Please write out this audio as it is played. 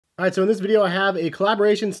Alright, so in this video I have a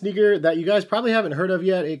collaboration sneaker that you guys probably haven't heard of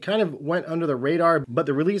yet. It kind of went under the radar, but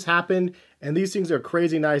the release happened, and these things are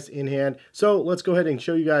crazy nice in hand. So let's go ahead and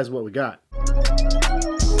show you guys what we got.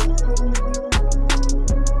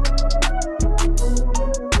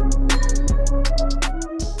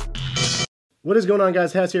 What is going on,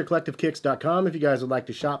 guys? Hess here, CollectiveKicks.com. If you guys would like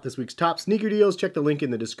to shop this week's top sneaker deals, check the link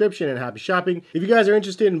in the description, and happy shopping. If you guys are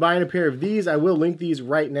interested in buying a pair of these, I will link these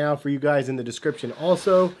right now for you guys in the description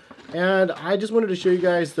also. And I just wanted to show you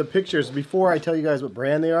guys the pictures before I tell you guys what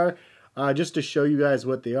brand they are, just to show you guys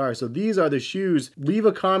what they are. So these are the shoes. Leave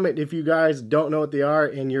a comment if you guys don't know what they are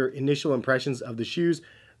and your initial impressions of the shoes.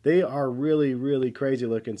 They are really, really crazy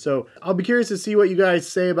looking. So I'll be curious to see what you guys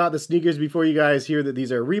say about the sneakers before you guys hear that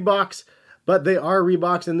these are Reeboks. But they are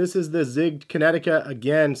Reeboks, and this is the Zig Kinetica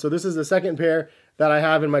again. So this is the second pair that I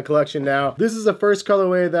have in my collection now. This is the first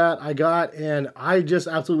colorway that I got, and I just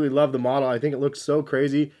absolutely love the model. I think it looks so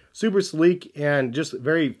crazy, super sleek, and just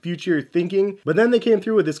very future thinking. But then they came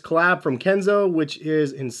through with this collab from Kenzo, which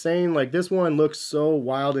is insane. Like, this one looks so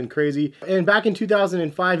wild and crazy. And back in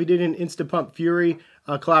 2005, he did an Instapump Fury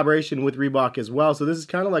collaboration with Reebok as well. So this is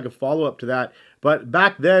kind of like a follow-up to that. But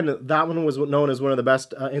back then, that one was known as one of the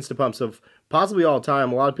best Instapumps of possibly all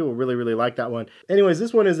time. A lot of people really, really like that one. Anyways,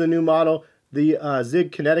 this one is a new model, the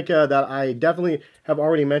Zig Kinetica, that I definitely have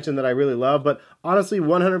already mentioned that I really love. But honestly,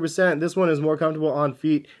 100%, this one is more comfortable on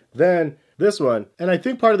feet than this one. And I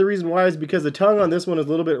think part of the reason why is because the tongue on this one is a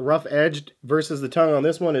little bit rough edged versus the tongue on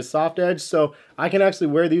this one is soft edged. So I can actually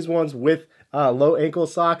wear these ones with low ankle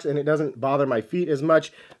socks, and it doesn't bother my feet as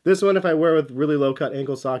much. This one, if I wear with really low cut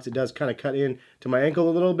ankle socks, it does kind of cut in to my ankle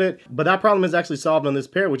a little bit. But that problem is actually solved on this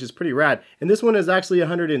pair, which is pretty rad. And this one is actually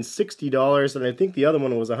 $160, and I think the other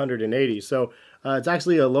one was $180. So it's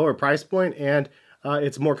actually a lower price point, and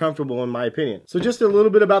it's more comfortable in my opinion. So just a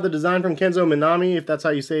little bit about the design from Kenzo Minami, if that's how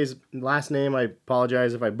you say his last name. I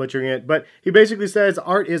apologize if I'm butchering it. But he basically says,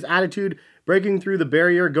 art is attitude, breaking through the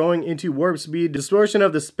barrier, going into warp speed, distortion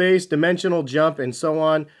of the space, dimensional jump, and so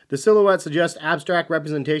on. The silhouette suggests abstract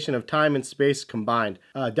representation of time and space combined.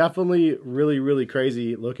 Definitely really, really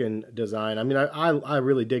crazy looking design. I mean, I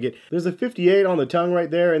really dig it. There's a 58 on the tongue right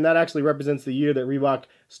there, and that actually represents the year that Reebok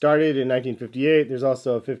started in 1958. There's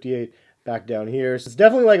also a 58 back down here. So it's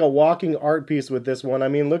definitely like a walking art piece with this one. I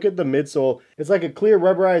mean, look at the midsole. It's like a clear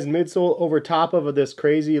rubberized midsole over top of this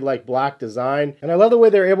crazy like black design. And I love the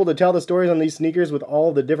way they're able to tell the stories on these sneakers with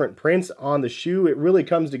all the different prints on the shoe. It really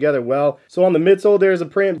comes together well. So on the midsole there's a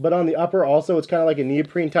print, but on the upper also it's kind of like a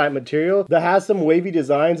neoprene type material that has some wavy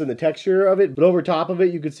designs in the texture of it. But over top of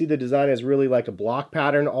it you can see the design is really like a block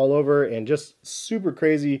pattern all over, and just super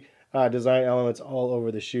crazy design elements all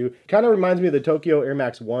over the shoe. Kind of reminds me of the Tokyo Air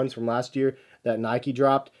Max 1s from last year that Nike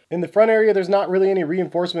dropped. In the front area, there's not really any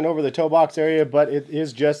reinforcement over the toe box area, but it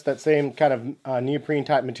is just that same kind of neoprene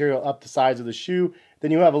type material up the sides of the shoe.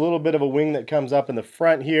 Then you have a little bit of a wing that comes up in the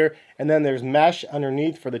front here, and then there's mesh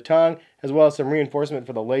underneath for the tongue, as well as some reinforcement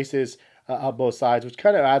for the laces up both sides, which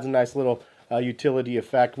kind of adds a nice little utility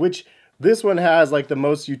effect, which this one has like the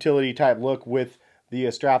most utility type look with the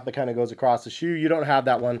strap that kind of goes across the shoe. You don't have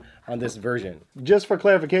that one on this version. Just for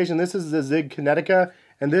clarification, this is the Zig Kinetica,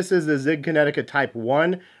 and this is the Zig Kinetica Type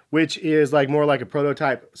 1, which is like more like a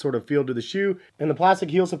prototype sort of feel to the shoe. In the plastic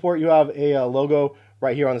heel support, you have a logo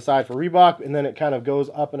right here on the side for Reebok, and then it kind of goes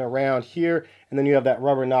up and around here, and then you have that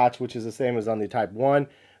rubber notch, which is the same as on the Type 1.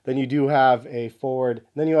 Then you do have a forward,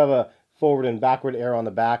 then you have a forward and backward arrow on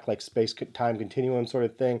the back, like space-time continuum sort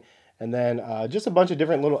of thing. And then just a bunch of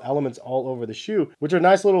different little elements all over the shoe, which are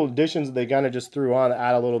nice little additions that they kind of just threw on to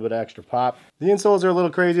add a little bit of extra pop. The insoles are a little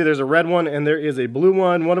crazy. There's a red one and there is a blue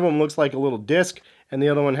one. One of them looks like a little disc, and the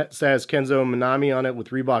other one says Kenzo Minami on it with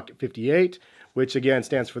Reebok 58. Which again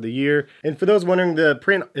stands for the year. And for those wondering, the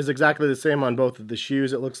print is exactly the same on both of the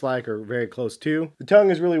shoes, it looks like, or very close to. The tongue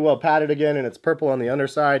is really well padded again, and it's purple on the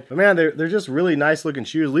underside. But man, they're just really nice looking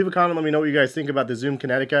shoes. Leave a comment, let me know what you guys think about the Zoom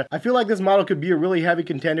Kinetica. I feel like this model could be a really heavy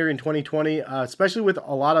contender in 2020, especially with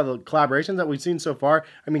a lot of the collaborations that we've seen so far.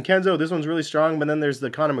 I mean, Kenzo, this one's really strong, but then there's the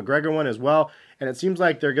Conor McGregor one as well. And it seems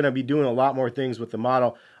like they're gonna be doing a lot more things with the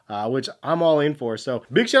model. Which I'm all in for. So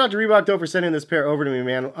big shout out to Reebok though for sending this pair over to me,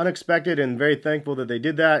 man. Unexpected, and very thankful that they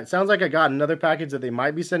did that. It sounds like I got another package that they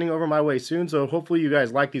might be sending over my way soon. So hopefully you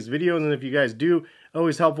guys like these videos, and if you guys do,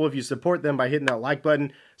 always helpful if you support them by hitting that like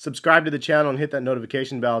button, subscribe to the channel, and hit that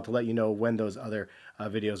notification bell to let you know when those other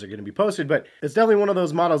videos are going to be posted. But it's definitely one of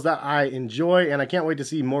those models that I enjoy, and I can't wait to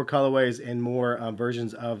see more colorways and more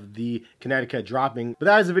versions of the Kinetica dropping. But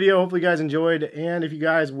that is the video. Hopefully you guys enjoyed, and if you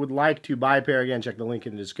guys would like to buy a pair, again, check the link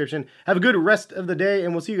in the description. Have a good rest of the day,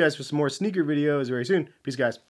 and we'll see you guys for some more sneaker videos very soon. Peace, guys.